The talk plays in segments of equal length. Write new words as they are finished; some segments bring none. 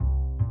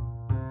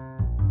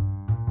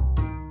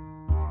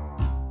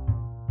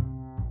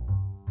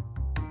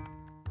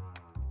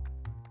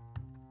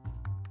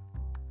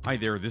Hi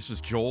there, this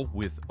is Joel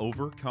with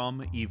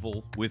Overcome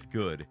Evil with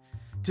Good.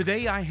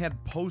 Today I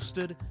had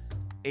posted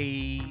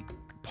a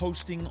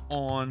posting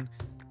on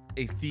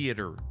a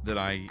theater that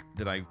I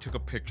took a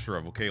picture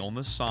of, okay, on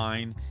the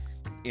sign,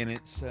 and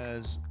it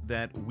says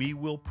that we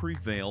will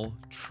prevail,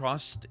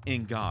 trust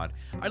in God.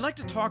 I'd like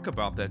to talk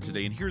about that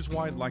today, and here's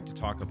why I'd like to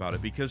talk about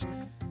it, because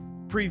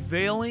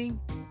prevailing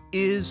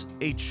is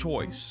a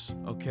choice,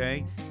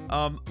 okay?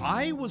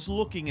 I was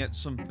looking at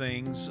some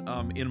things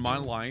in my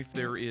life.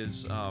 There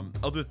is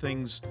other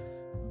things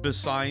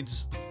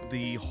besides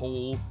the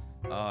whole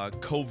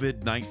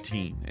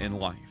COVID-19 in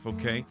life,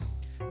 okay?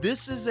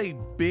 This is a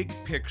big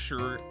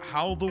picture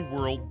how the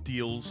world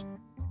deals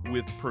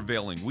with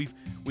prevailing.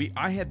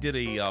 I did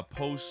a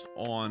post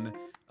on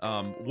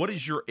what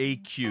is your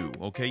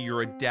AQ, okay?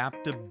 Your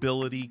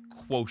adaptability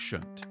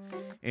quotient.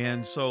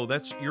 And so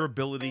that's your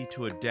ability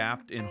to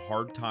adapt in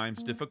hard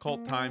times,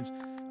 difficult times,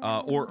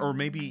 or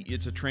maybe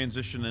it's a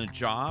transition in a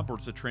job, or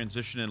it's a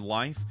transition in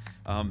life.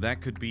 That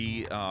could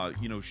be,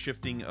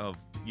 shifting of,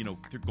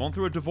 going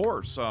through a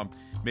divorce.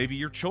 Maybe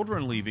your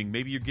children leaving.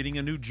 Maybe you're getting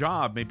a new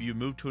job. Maybe you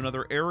move to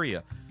another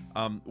area.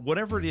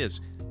 Whatever it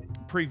is,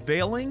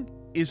 prevailing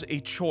is a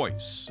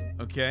choice.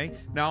 Okay.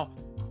 Now,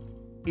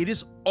 it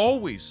is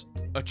always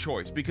a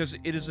choice because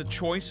it is a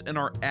choice in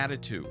our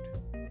attitude.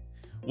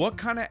 What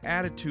kind of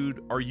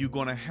attitude are you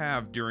going to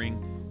have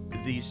during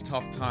these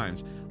tough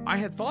times? I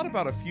had thought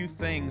about a few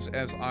things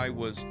as I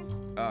was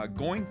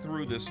going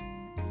through this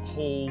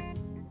whole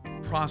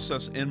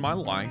process in my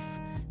life,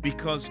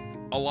 because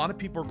a lot of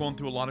people are going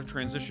through a lot of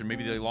transition.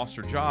 Maybe they lost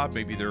their job.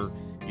 Maybe they're,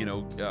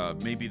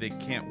 maybe they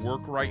can't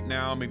work right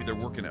now. Maybe they're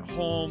working at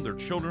home. Their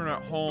children are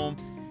at home.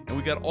 And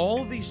we got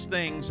all of these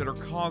things that are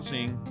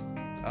causing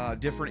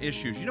different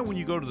issues. You know, when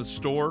you go to the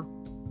store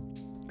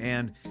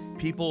and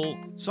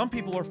some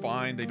people are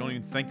fine. They don't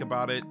even think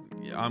about it.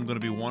 I'm going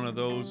to be one of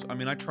those. I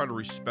mean, I try to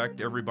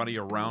respect everybody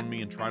around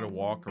me and try to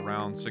walk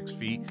around 6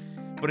 feet.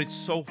 But it's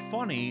so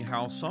funny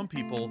how some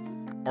people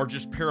are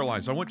just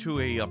paralyzed. I went to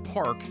a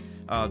park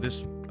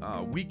this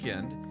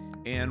weekend,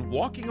 and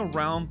walking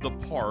around the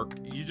park,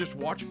 you just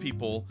watch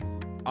people.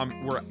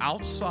 We're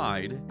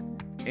outside,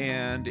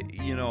 and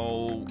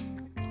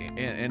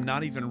and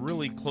not even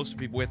really close to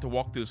people. We had to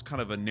walk through this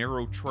kind of a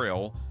narrow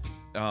trail.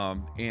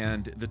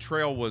 And the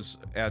trail was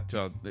at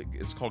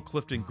it's called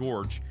Clifton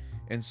Gorge,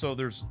 and so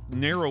there's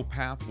narrow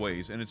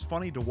pathways, and it's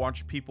funny to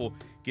watch people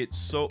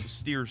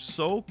steer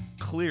so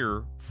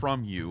clear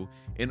from you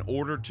in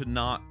order to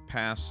not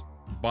pass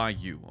by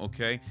you.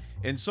 Okay,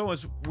 and so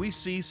as we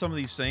see some of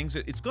these things,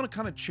 it's going to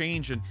kind of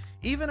change, and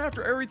even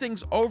after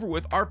everything's over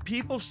with, are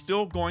people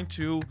still going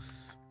to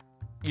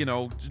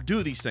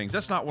do these things?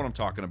 That's not what I'm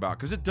talking about,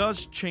 because it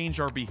does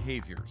change our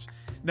behaviors.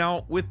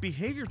 Now, with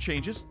behavior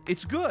changes,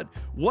 it's good.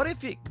 What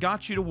if it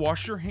got you to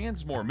wash your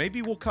hands more?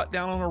 Maybe we'll cut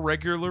down on a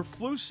regular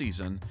flu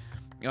season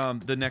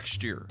the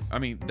next year. I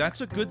mean, that's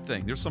a good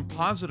thing. There's some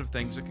positive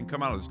things that can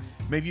come out of this.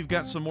 Maybe you've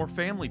got some more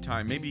family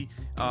time. Maybe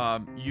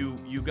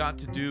you got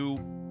to do,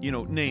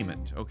 name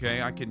it,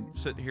 okay? I can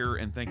sit here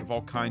and think of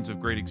all kinds of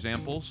great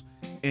examples,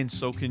 and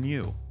so can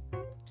you.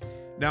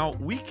 Now,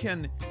 we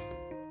can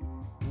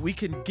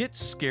get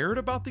scared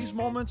about these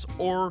moments,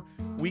 or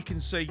we can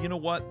say, you know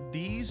what,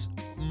 these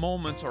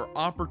moments are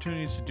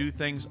opportunities to do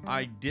things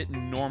I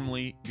didn't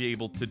normally be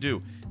able to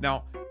do.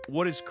 Now,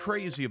 what is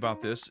crazy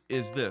about this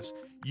is this.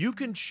 You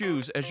can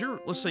choose,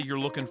 let's say you're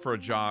looking for a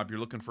job, you're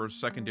looking for a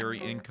secondary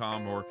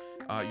income, or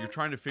you're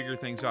trying to figure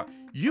things out.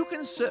 You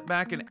can sit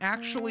back and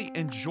actually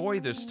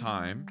enjoy this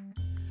time,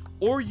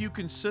 or you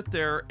can sit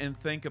there and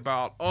think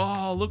about,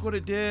 oh, look what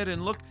it did,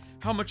 and look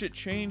how much it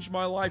changed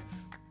my life.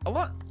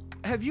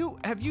 Have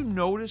you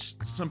noticed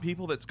some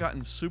people that's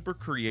gotten super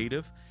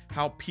creative,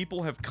 how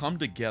people have come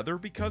together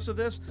because of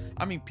this?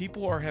 I mean,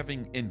 people are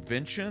having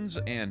inventions,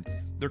 and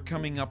they're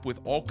coming up with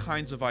all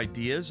kinds of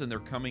ideas, and they're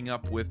coming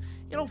up with,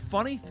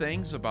 funny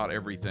things about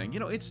everything.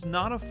 It's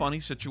not a funny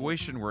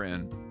situation we're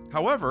in.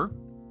 However,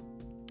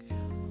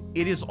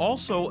 it is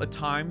also a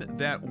time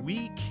that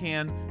we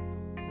can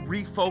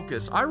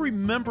refocus. I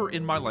remember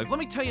in my life, let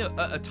me tell you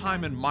a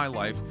time in my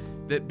life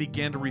that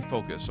began to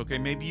refocus. Okay,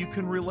 maybe you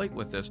can relate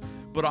with this,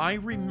 but I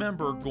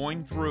remember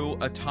going through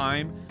a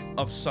time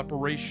of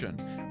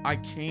separation. I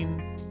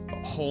came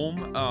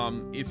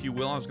home, if you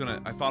will. I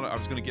thought I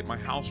was gonna get my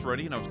house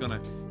ready, and I was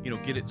gonna,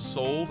 get it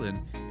sold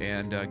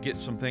and get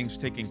some things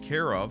taken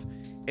care of.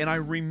 And I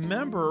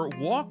remember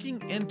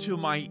walking into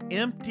my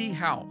empty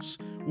house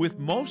with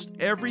most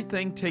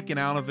everything taken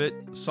out of it,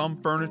 some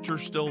furniture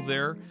still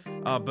there,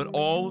 but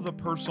all of the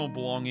personal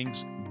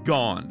belongings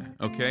gone.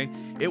 Okay,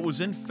 it was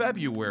in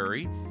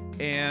February,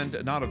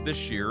 and not of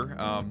this year,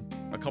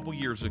 a couple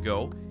years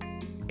ago,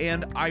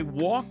 and I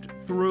walked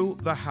through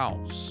the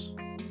house,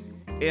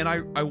 and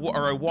I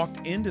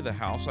walked into the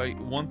house.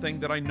 One thing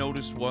that I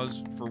noticed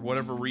was, for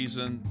whatever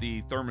reason,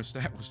 the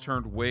thermostat was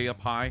turned way up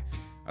high.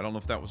 I don't know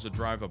if that was to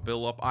drive a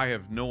bill up. I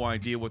have no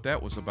idea what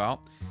that was about,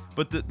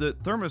 but the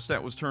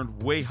thermostat was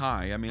turned way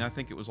high. I mean, I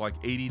think it was like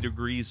 80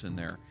 degrees in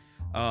there.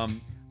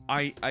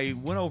 I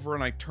went over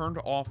and I turned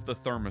off the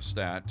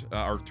thermostat,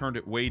 or turned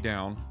it way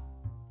down,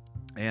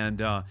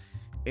 and I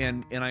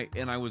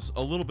was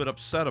a little bit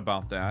upset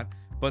about that.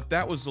 But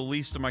that was the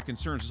least of my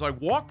concerns. As I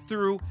walked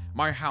through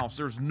my house,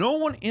 there's no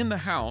one in the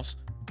house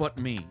but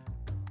me.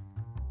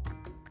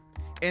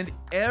 And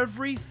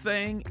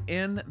everything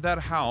in that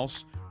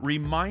house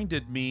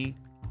reminded me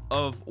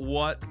of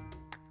what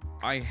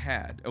I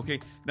had. Okay,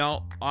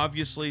 now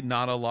obviously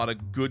not a lot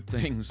of good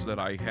things that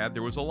I had.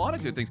 There was a lot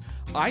of good things.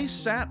 I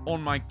sat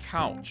on my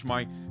couch,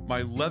 my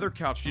leather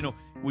couch. You know,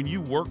 when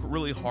you work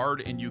really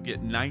hard and you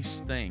get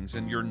nice things,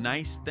 and your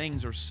nice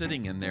things are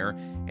sitting in there,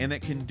 and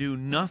it can do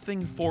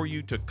nothing for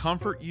you to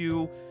comfort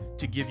you,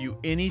 to give you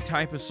any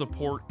type of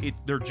support.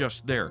 They're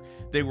just there.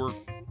 They were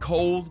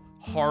cold,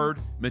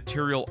 hard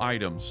material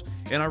items.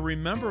 And I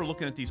remember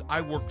looking at these.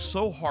 I worked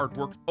so hard,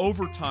 worked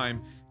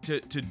overtime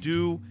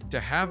to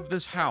have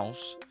this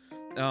house,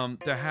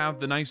 to have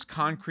the nice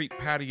concrete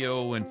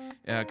patio and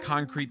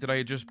concrete that I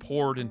had just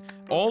poured, and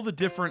all the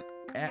different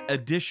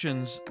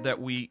additions that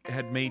we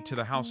had made to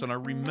the house. And I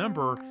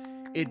remember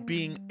it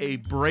being a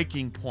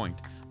breaking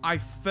point. I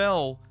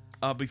fell,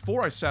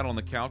 before I sat on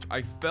the couch,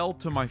 I fell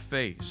to my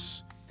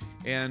face,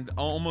 and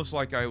almost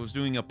like I was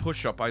doing a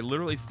push-up, I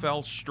literally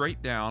fell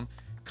straight down,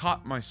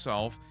 caught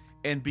myself,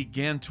 and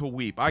began to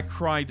weep. I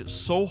cried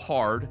so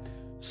hard.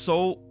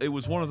 So it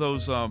was one of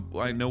those,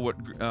 I know what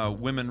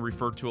women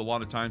refer to a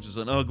lot of times as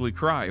an ugly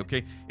cry,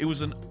 okay? It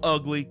was an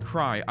ugly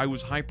cry. I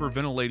was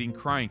hyperventilating,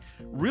 crying,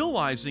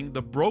 realizing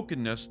the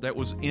brokenness that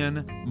was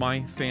in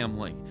my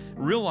family,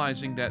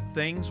 realizing that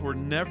things were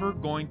never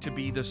going to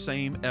be the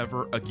same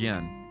ever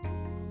again.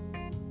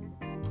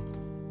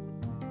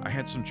 I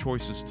had some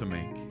choices to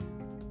make.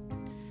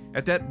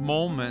 At that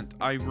moment,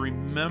 I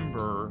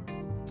remember,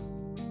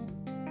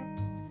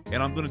 and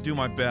I'm going to do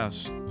my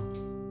best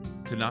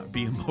to not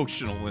be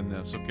emotional in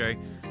this, okay?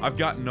 I've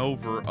gotten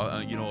over,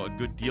 a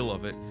good deal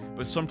of it,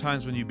 but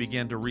sometimes when you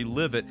begin to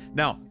relive it,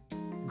 now,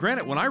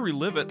 granted, when I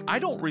relive it, I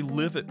don't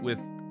relive it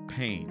with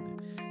pain.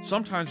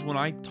 Sometimes when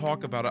I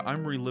talk about it,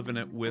 I'm reliving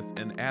it with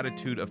an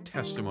attitude of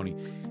testimony.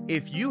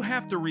 If you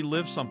have to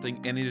relive something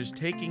and it is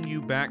taking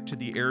you back to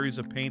the areas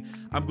of pain,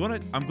 I'm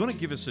gonna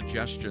give a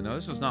suggestion. Now,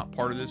 this is not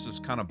part of this; it's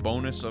kind of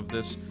bonus of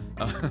this,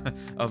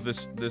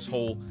 this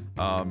whole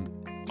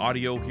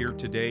audio here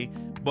today.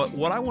 But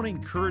what I want to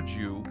encourage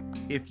you,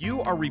 if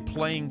you are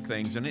replaying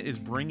things and it is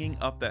bringing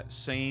up that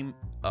same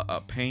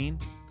pain,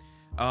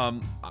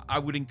 I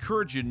would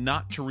encourage you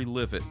not to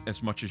relive it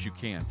as much as you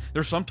can.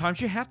 There's sometimes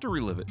you have to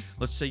relive it.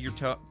 Let's say you're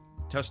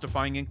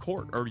testifying in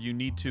court, or you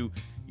need to,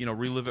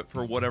 relive it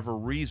for whatever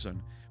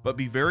reason. But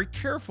be very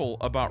careful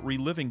about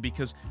reliving,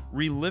 because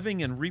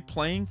reliving and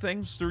replaying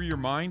things through your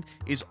mind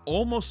is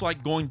almost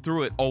like going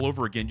through it all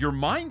over again. Your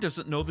mind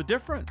doesn't know the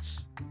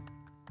difference.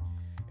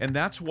 And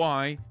that's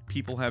why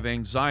people have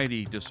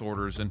anxiety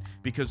disorders, and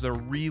because they're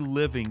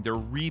reliving, they're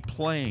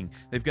replaying.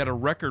 They've got a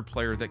record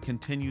player that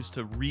continues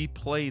to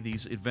replay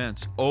these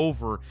events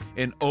over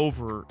and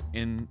over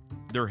in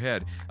their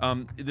head.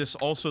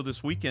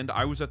 This weekend,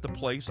 I was at the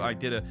place. I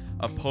did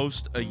a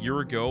post a year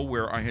ago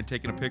where I had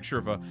taken a picture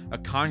of a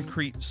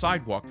concrete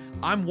sidewalk.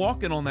 I'm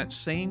walking on that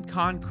same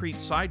concrete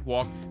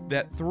sidewalk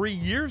that 3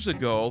 years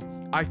ago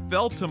I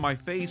fell to my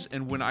face,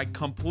 and when I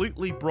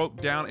completely broke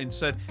down and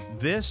said,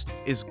 "This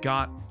is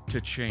got to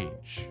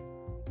change."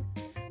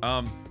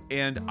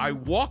 And I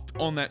walked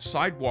on that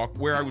sidewalk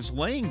where I was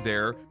laying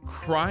there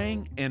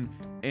crying and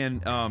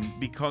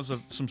because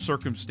of some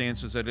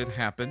circumstances that had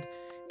happened,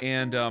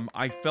 and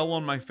I fell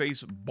on my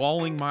face,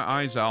 bawling my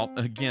eyes out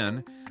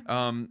again,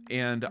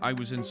 and I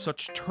was in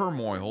such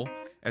turmoil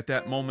at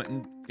that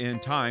moment in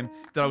time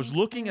that I was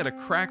looking at a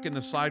crack in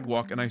the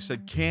sidewalk, and I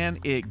said, "Can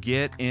it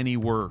get any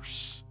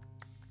worse?"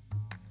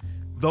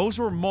 Those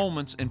were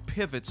moments and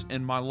pivots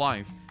in my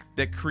life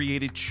that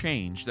created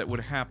change that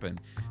would happen.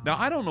 Now,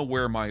 I don't know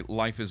where my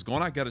life is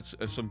going. I got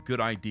some good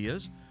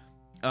ideas,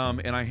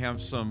 and I have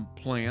some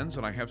plans,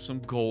 and I have some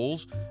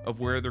goals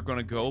of where they're going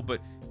to go, but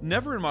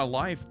never in my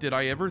life did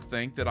I ever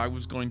think that I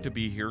was going to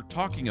be here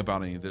talking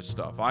about any of this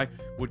stuff. I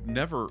would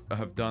never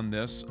have done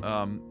this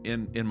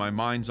in my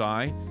mind's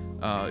eye,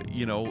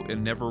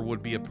 and never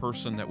would be a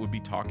person that would be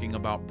talking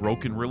about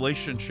broken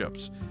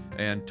relationships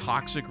and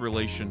toxic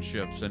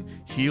relationships and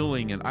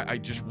healing, and I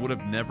just would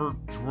have never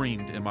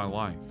dreamed in my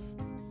life.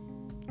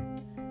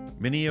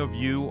 Many of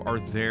you are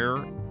there,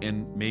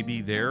 and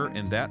maybe there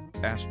in that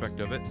aspect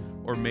of it,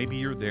 or maybe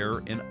you're there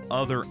in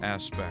other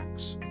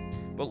aspects.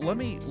 But let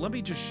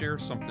me just share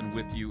something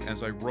with you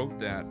as I wrote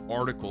that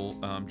article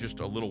just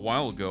a little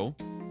while ago,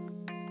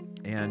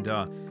 and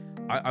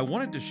I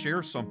wanted to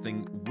share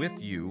something with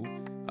you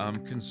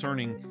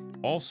concerning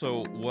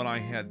also what I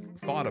had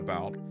thought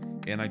about,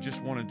 and I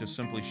just wanted to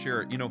simply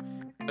share it.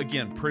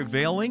 Again,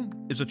 prevailing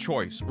is a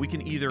choice. We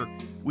can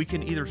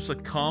either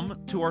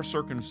succumb to our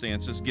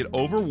circumstances, get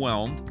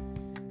overwhelmed,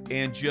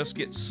 and just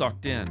get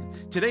sucked in.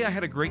 Today I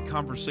had a great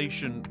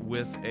conversation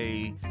with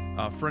a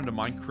friend of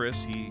mine, Chris.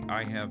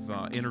 I have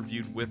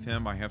interviewed with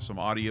him. I have some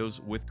audios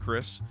with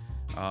Chris.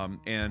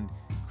 And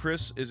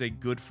Chris is a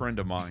good friend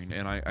of mine,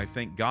 and I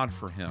thank God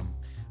for him.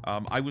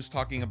 I was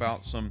talking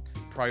about some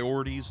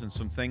priorities and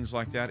some things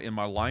like that in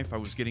my life. I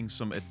was getting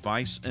some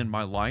advice in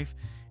my life,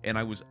 and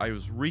I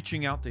was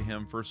reaching out to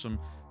him for some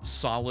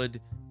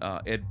solid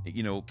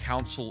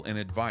counsel and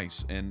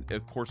advice. And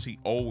of course, he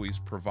always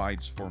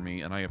provides for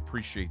me, and I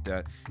appreciate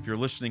that. If you're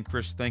listening,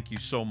 Chris, thank you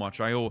so much.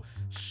 I owe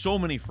so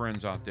many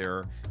friends out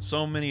there,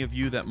 so many of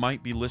you that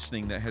might be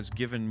listening that has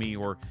given me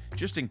or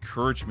just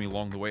encouraged me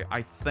along the way.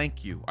 I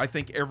thank you. I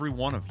thank every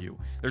one of you.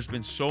 There's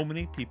been so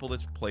many people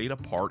that's played a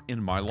part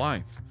in my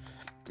life.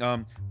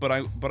 But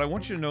I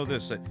want you to know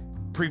this, that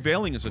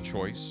prevailing is a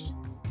choice,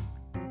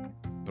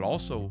 but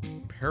also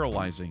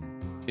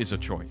paralyzing is a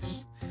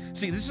choice.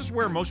 See, this is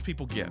where most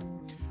people get.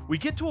 We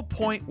get to a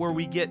point where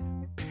we get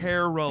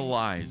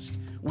paralyzed.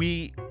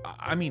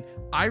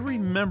 I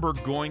remember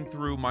going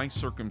through my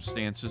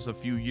circumstances a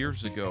few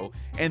years ago,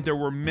 and there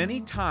were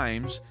many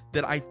times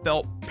that I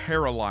felt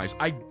paralyzed.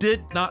 I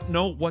did not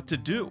know what to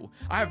do.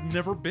 I have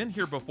never been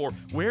here before.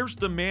 Where's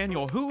the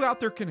manual? Who out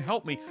there can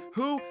help me?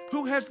 Who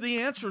has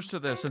the answers to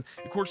this? And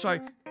of course, I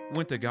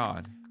went to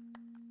God.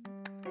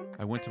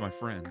 I went to my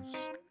friends.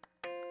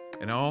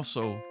 And I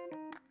also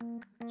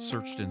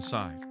searched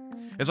inside.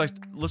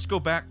 Let's go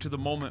back to the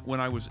moment when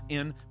I was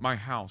in my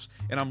house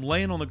and I'm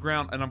laying on the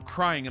ground and I'm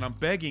crying and I'm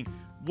begging,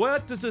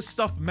 what does this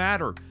stuff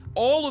matter?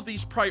 All of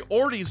these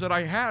priorities that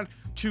I had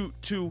to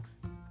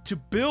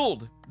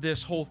build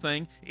this whole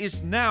thing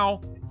is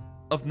now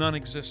of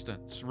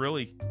non-existence,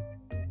 really.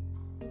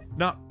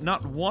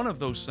 Not one of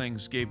those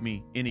things gave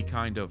me any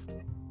kind of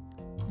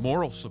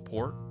moral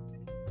support.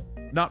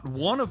 Not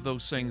one of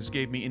those things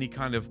gave me any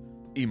kind of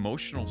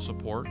emotional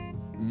support.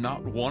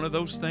 Not one of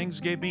those things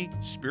gave me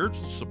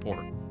spiritual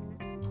support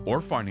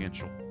or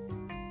financial.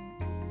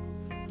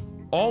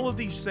 All of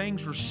these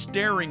things were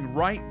staring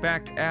right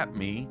back at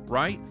me,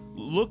 right?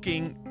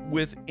 Looking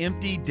with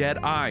empty, dead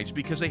eyes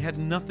because they had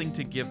nothing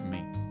to give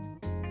me.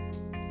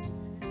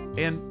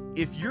 And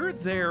if you're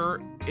there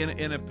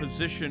in a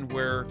position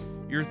where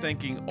you're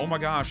thinking, oh my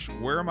gosh,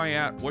 where am I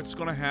at? What's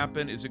going to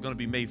happen? Is it going to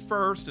be May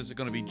 1st? Is it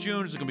going to be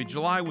June? Is it going to be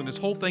July when this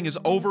whole thing is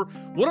over?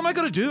 What am I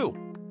going to do?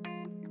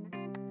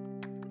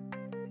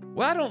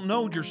 Well, I don't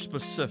know your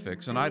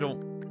specifics, and I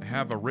don't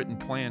have a written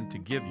plan to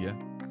give you.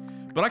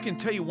 But I can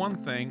tell you one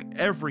thing,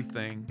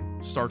 everything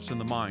starts in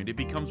the mind. It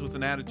becomes with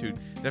an attitude.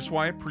 That's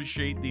why I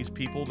appreciate these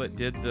people that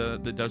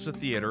does the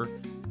theater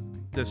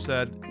that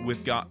said,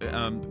 with God,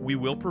 we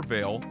will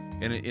prevail,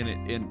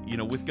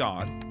 and with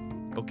God,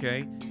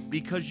 okay?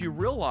 Because you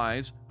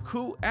realize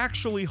who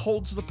actually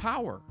holds the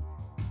power.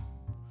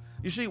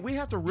 You see, we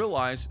have to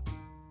realize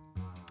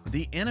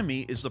the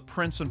enemy is the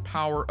prince and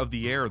power of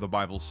the air, the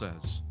Bible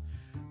says.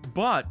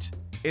 But,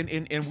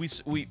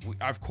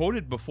 I've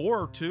quoted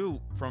before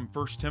too from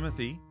 1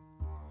 Timothy,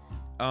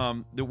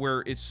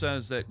 where it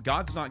says that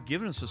God's not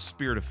given us a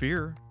spirit of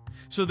fear.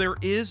 So there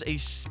is a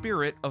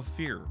spirit of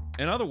fear.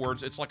 In other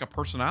words, it's like a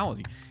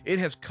personality. It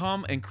has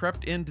come and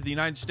crept into the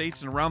United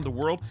States and around the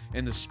world,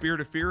 and the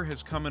spirit of fear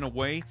has come in a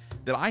way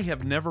that I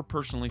have never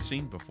personally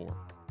seen before.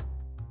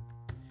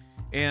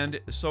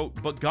 And so,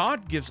 but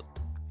God gives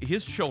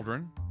his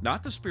children,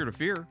 not the spirit of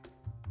fear,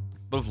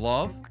 but of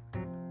love,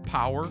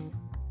 power,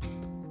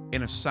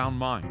 and a sound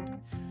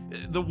mind.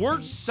 The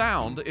word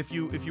sound, if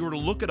you were to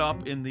look it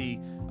up in the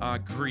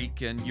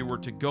Greek and you were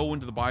to go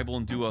into the Bible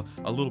and do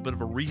a little bit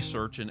of a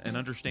research and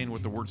understand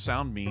what the word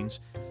sound means,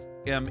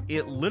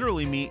 it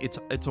literally means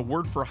it's a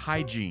word for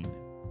hygiene.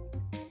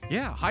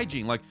 Yeah,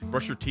 hygiene, like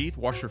brush your teeth,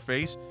 wash your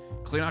face,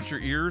 clean out your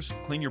ears,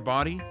 clean your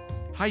body.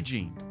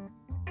 Hygiene.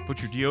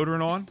 Put your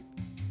deodorant on.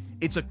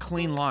 It's a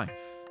clean life.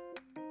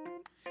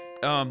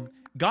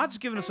 God's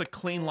given us a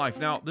clean life.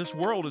 Now, this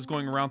world is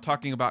going around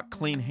talking about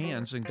clean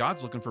hands, and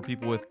God's looking for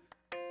people with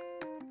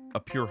a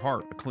pure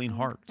heart, a clean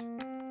heart.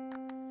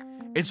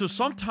 And so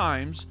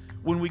sometimes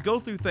when we go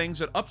through things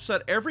that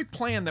upset every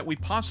plan that we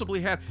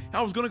possibly had,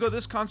 I was going to go to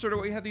this concert,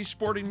 or we had these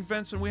sporting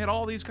events, and we had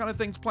all these kind of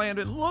things planned,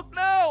 and look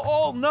now,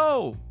 oh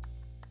no.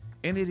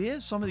 And it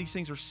is, some of these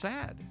things are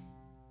sad.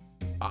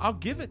 I'll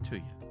give it to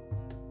you.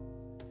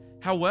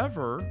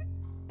 However,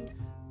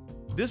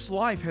 this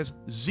life has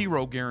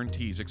zero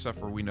guarantees, except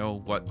for we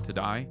know what, to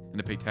die and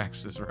to pay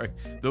taxes, right?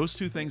 Those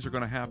two things are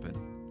going to happen.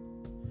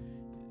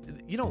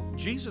 You know,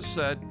 Jesus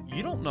said,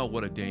 you don't know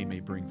what a day may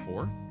bring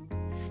forth.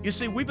 You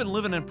see, we've been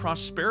living in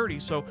prosperity,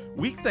 so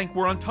we think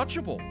we're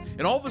untouchable.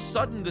 And all of a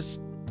sudden, this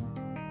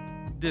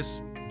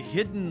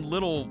hidden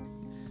little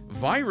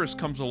virus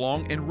comes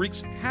along and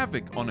wreaks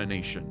havoc on a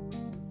nation.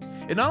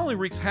 It not only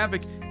wreaks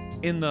havoc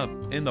in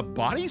the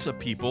bodies of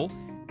people,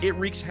 it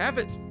wreaks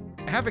havoc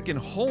in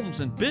homes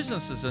and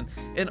businesses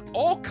and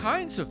all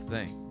kinds of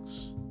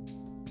things.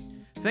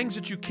 Things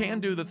that you can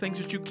do, the things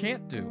that you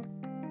can't do.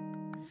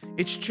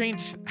 It's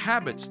changed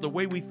habits, the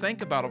way we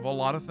think about a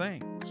lot of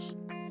things.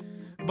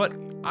 But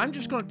I'm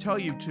just going to tell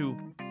you to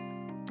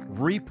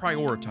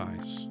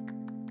reprioritize.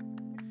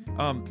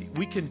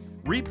 We can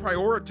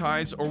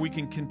reprioritize, or we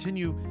can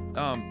continue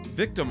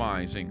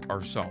victimizing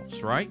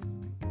ourselves, right?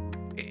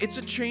 It's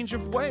a change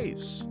of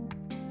ways.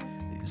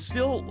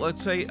 Still,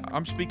 let's say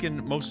I'm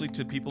speaking mostly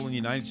to people in the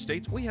United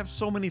States. We have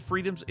so many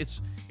freedoms.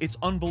 It's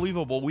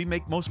unbelievable. We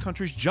make most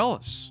countries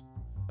jealous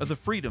of the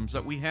freedoms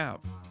that we have.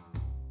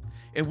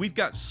 And we've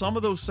got some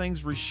of those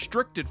things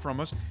restricted from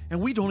us, and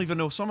we don't even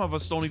know, some of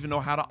us don't even know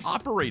how to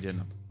operate in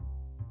them.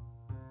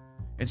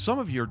 And some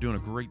of you are doing a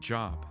great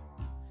job.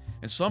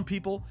 And some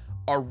people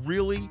are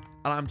really,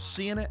 and I'm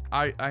seeing it.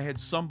 I had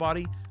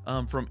somebody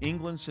from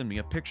England send me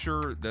a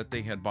picture that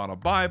they had bought a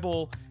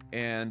Bible,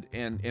 and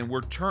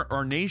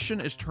our nation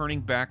is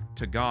turning back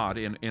to God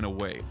in a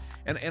way.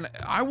 And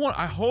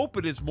I hope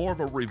it is more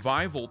of a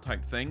revival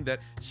type thing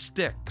that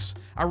sticks.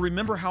 I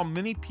remember how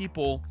many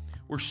people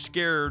were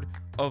scared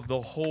of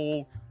the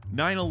whole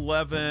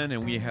 9/11,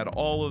 and we had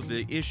all of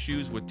the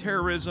issues with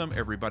terrorism.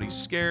 Everybody's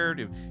scared.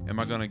 Am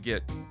I going to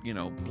get,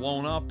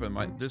 blown up?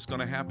 Am this going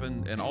to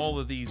happen? And all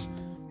of these,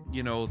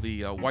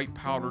 the white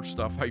powder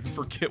stuff. I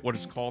forget what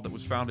it's called. That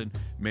was found in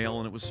mail,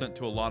 and it was sent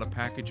to a lot of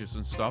packages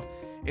and stuff.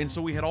 And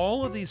so we had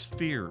all of these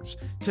fears.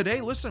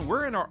 Today, listen,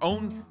 we're in our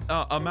own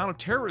amount of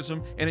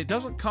terrorism, and it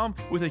doesn't come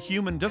with a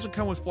human, doesn't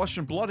come with flesh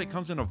and blood. It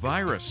comes in a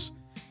virus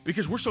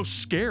because we're so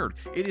scared.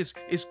 It is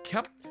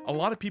kept a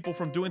lot of people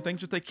from doing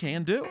things that they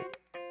can do.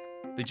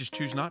 They just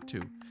choose not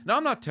to. Now,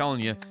 I'm not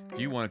telling you if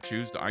you want to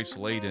choose to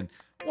isolate and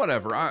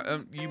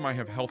whatever. You might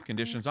have health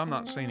conditions. I'm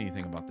not saying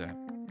anything about that.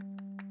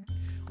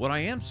 What I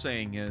am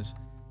saying is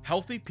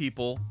healthy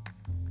people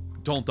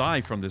don't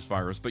die from this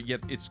virus, but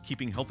yet it's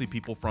keeping healthy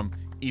people from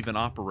even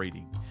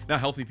operating. Now,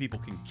 healthy people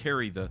can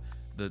carry the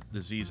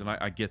disease, and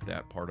I get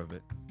that part of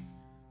it.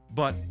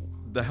 But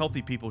the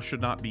healthy people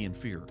should not be in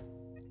fear.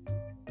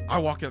 I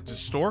walk out to the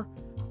store,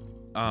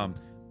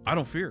 I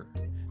don't fear.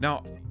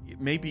 Now,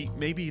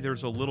 maybe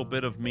there's a little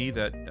bit of me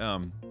that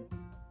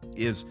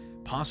is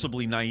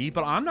possibly naive,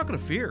 but I'm not going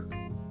to fear.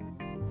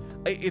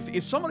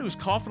 If somebody was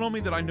coughing on me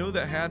that I know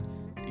that had,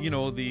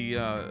 the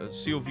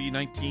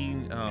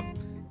COVID-19,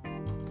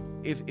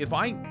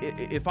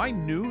 if I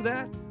knew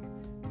that,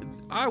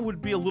 I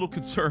would be a little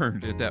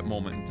concerned at that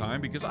moment in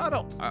time, because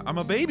I'm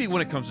a baby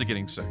when it comes to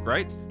getting sick,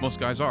 right? Most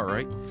guys are,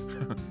 right?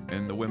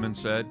 And the women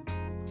said,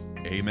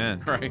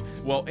 amen, right?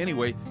 Well,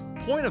 anyway,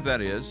 point of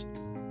that is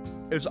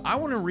I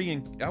want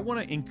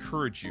to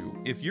encourage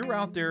you. If you're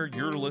out there,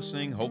 you're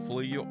listening,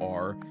 hopefully you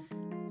are,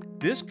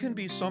 this can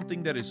be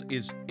something that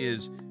is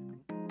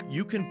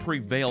you can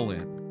prevail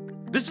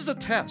in. This is a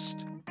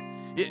test.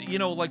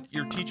 Like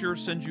your teacher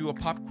sends you a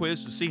pop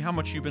quiz to see how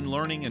much you've been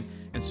learning and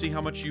see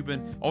how much you've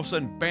been, all of a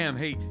sudden, bam,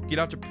 hey, get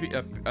out your,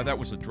 that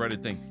was a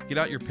dreaded thing. Get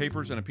out your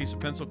papers and a piece of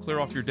pencil,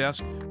 clear off your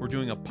desk. We're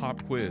doing a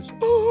pop quiz.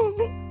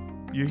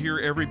 You hear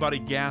everybody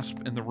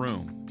gasp in the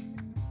room,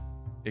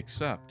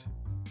 except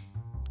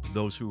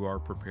those who are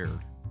prepared.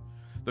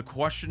 The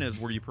question is,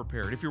 were you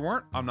prepared? If you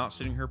weren't, I'm not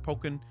sitting here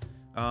poking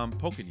you. I'm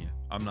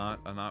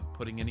not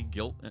putting any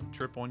guilt and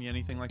trip on you,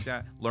 anything like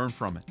that. Learn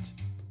from it.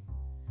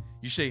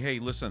 You say, hey,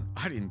 listen,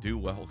 I didn't do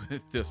well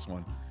at this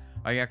one.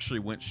 I actually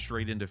went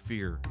straight into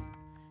fear.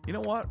 You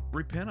know what?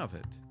 Repent of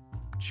it.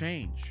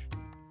 Change.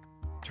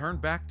 Turn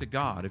back to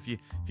God. If you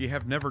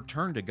have never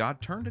turned to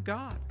God, turn to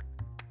God.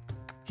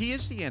 He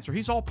is the answer.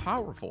 He's all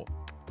powerful.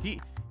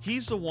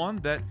 He's the one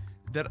that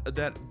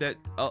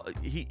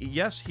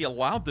he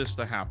allowed this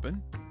to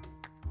happen.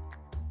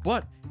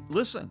 But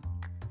listen,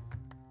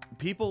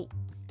 people,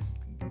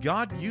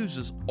 God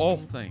uses all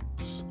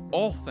things.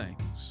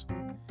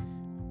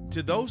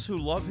 To those who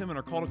love him and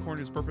are called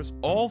according to his purpose,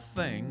 all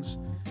things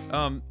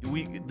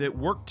that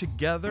work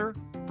together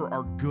for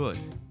our good.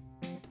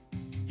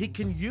 He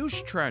can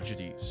use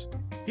tragedies.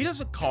 He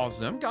doesn't cause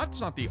them.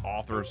 God's not the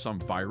author of some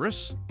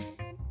virus.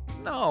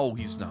 No,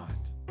 he's not.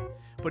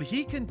 But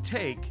he can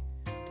take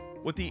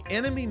what the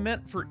enemy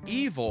meant for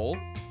evil,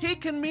 he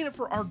can mean it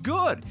for our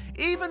good.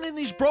 Even in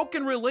these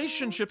broken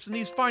relationships and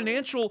these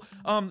financial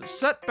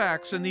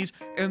setbacks and these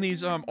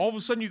all of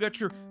a sudden you got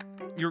your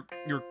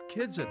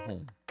kids at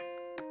home.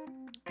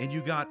 And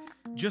you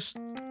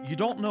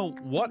don't know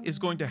what is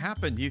going to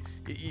happen. You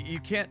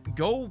can't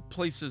go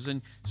places.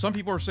 And some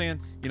people are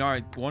saying,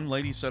 one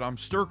lady said, I'm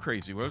stir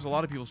crazy. Well, there's a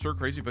lot of people stir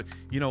crazy, but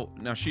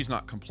now she's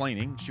not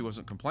complaining. She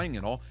wasn't complaining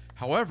at all.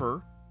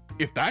 However,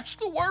 if that's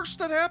the worst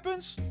that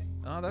happens,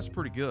 that's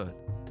pretty good.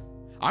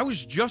 I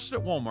was just at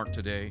Walmart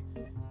today,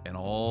 and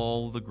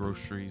all the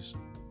groceries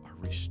are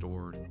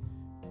restored,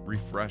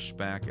 refreshed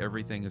back.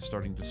 Everything is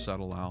starting to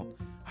settle out.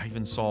 I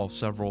even saw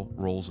several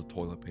rolls of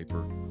toilet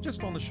paper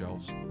just on the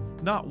shelves.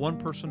 Not one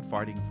person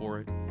fighting for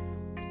it.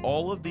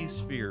 All of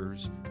these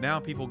fears, now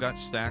people got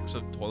stacks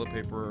of toilet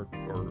paper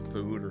or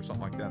food or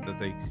something like that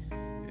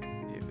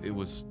it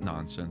was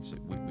nonsense.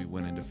 We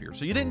went into fear.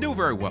 So you didn't do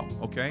very well,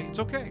 okay? It's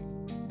okay.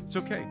 It's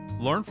okay.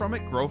 Learn from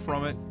it, grow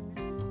from it,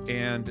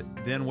 and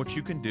then what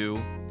you can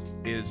do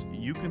is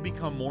you can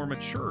become more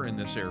mature in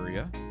this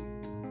area,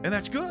 and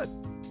that's good.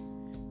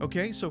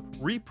 Okay, so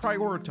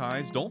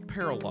reprioritize, don't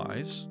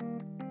paralyze.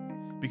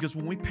 Because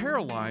when we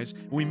paralyze,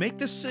 when we make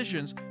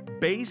decisions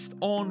based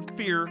on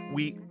fear,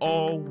 we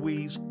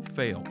always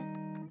fail.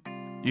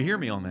 You hear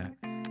me on that?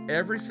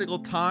 Every single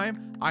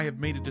time I have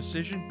made a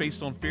decision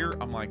based on fear,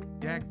 I'm like,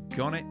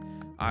 daggone it,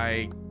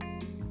 I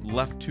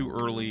left too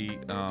early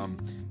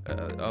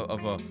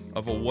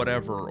of a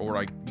whatever, or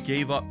I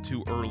gave up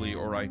too early,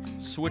 or I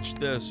switched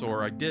this,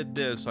 or I did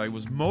this. I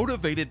was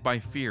motivated by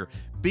fear.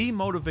 Be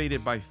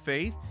motivated by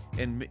faith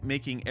and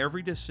making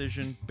every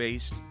decision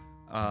based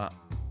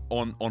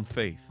on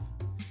faith.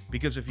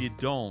 Because if you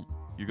don't,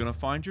 you're going to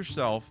find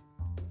yourself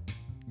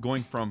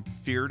going from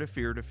fear to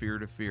fear to fear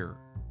to fear.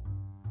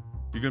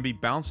 You're going to be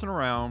bouncing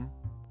around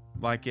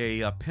like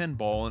a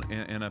pinball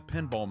in a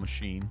pinball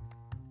machine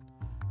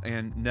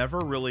and never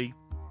really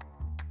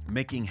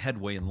making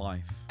headway in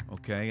life,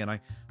 okay? And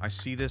I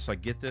see this, I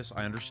get this,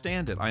 I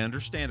understand it,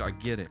 I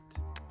get it.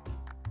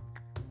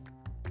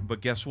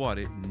 But guess what?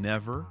 It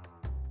never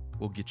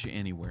will get you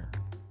anywhere.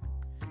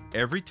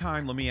 Every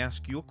time, let me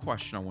ask you a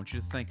question, I want you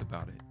to think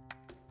about it.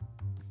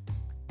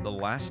 The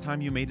last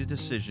time you made a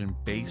decision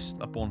based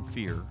upon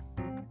fear,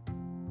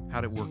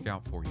 how'd it work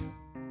out for you?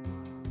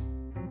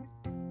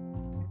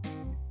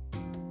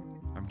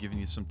 I'm giving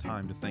you some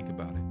time to think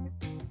about it.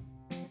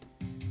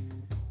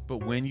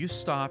 But when you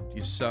stopped,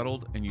 you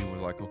settled, and you were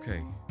like,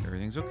 okay,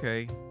 everything's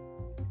okay,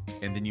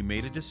 and then you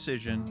made a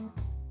decision,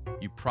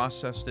 you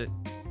processed it,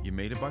 you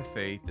made it by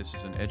faith, this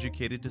is an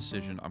educated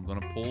decision, I'm going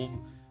to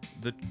pull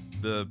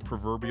the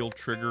proverbial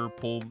trigger,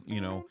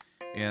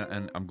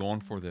 and I'm going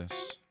for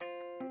this.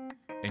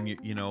 And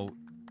you know,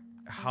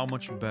 how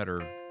much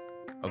better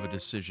of a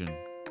decision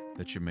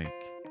that you make?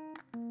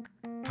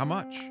 How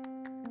much?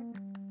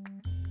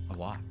 A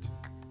lot.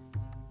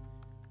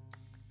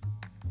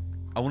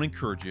 I want to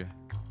encourage you.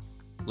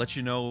 Let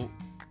you know,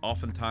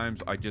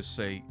 oftentimes I just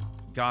say,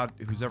 God,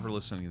 who's ever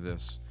listening to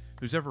this,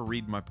 who's ever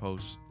read my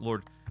posts,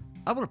 Lord,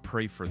 I want to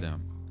pray for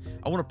them.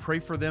 I want to pray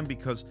for them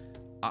because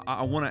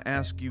I want to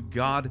ask you,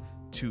 God,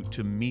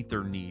 to meet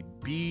their need.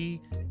 Be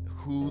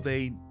who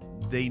they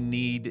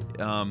need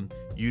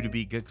you to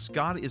be. Because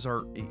God is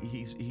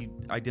he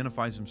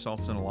identifies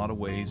himself in a lot of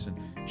ways. And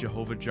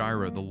Jehovah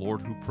Jireh, the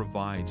Lord who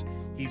provides.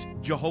 He's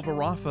Jehovah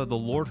Rapha, the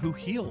Lord who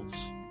heals.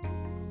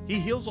 He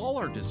heals all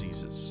our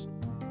diseases.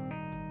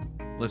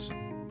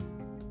 Listen,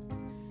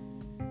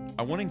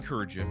 I want to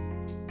encourage you,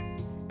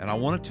 and I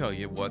want to tell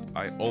you what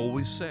I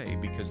always say,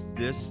 because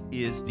this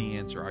is the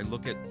answer. I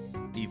look at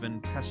even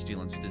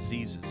pestilence,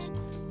 diseases,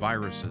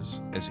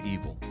 viruses as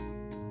evil.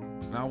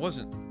 Now, was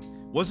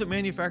it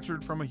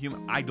manufactured from a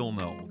human? I don't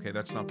know. Okay,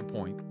 that's not the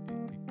point.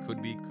 It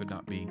could be, could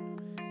not be,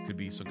 could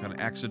be some kind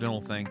of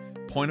accidental thing.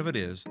 Point of it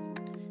is,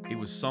 it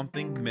was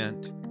something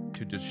meant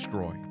to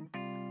destroy.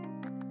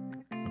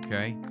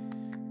 Okay?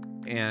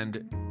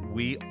 And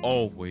we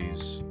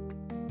always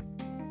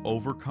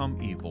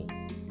overcome evil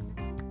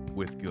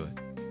with good.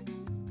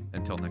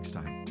 Until next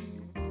time.